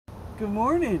Good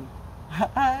morning.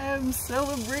 I am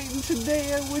celebrating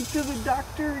today. I went to the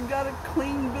doctor and got a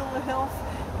clean bill of health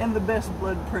and the best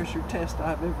blood pressure test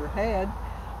I've ever had.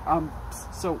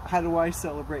 So how do I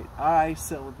celebrate? I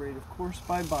celebrate, of course,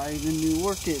 by buying a new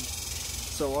orchid.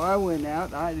 So I went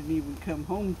out. I didn't even come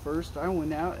home first. I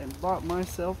went out and bought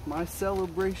myself my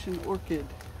celebration orchid.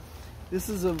 This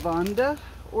is a Vanda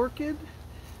Orchid.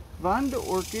 Vanda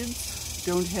orchids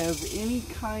don't have any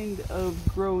kind of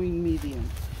growing medium.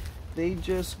 They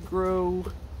just grow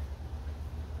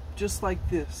just like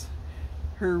this.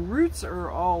 Her roots are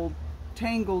all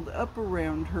tangled up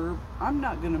around her. I'm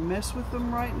not going to mess with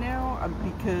them right now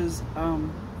because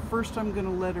first I'm going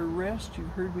to let her rest.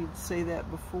 You've heard me say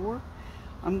that before.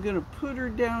 I'm going to put her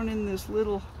down in this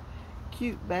little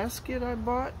cute basket I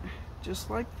bought, just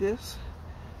like this.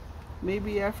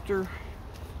 Maybe after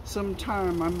some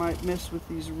time I might mess with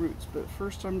these roots, but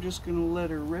first I'm just going to let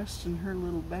her rest in her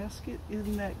little basket.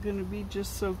 Isn't that going to be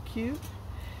just so cute?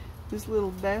 This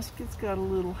little basket's got a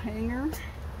little hanger.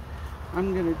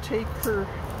 I'm going to take her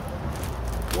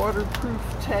waterproof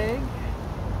tag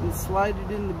and slide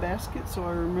it in the basket so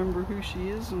I remember who she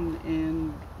is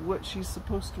and what she's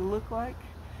supposed to look like.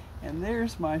 And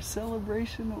there's my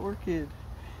celebration orchid.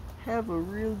 Have a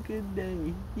real good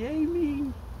day. Yay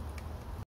me!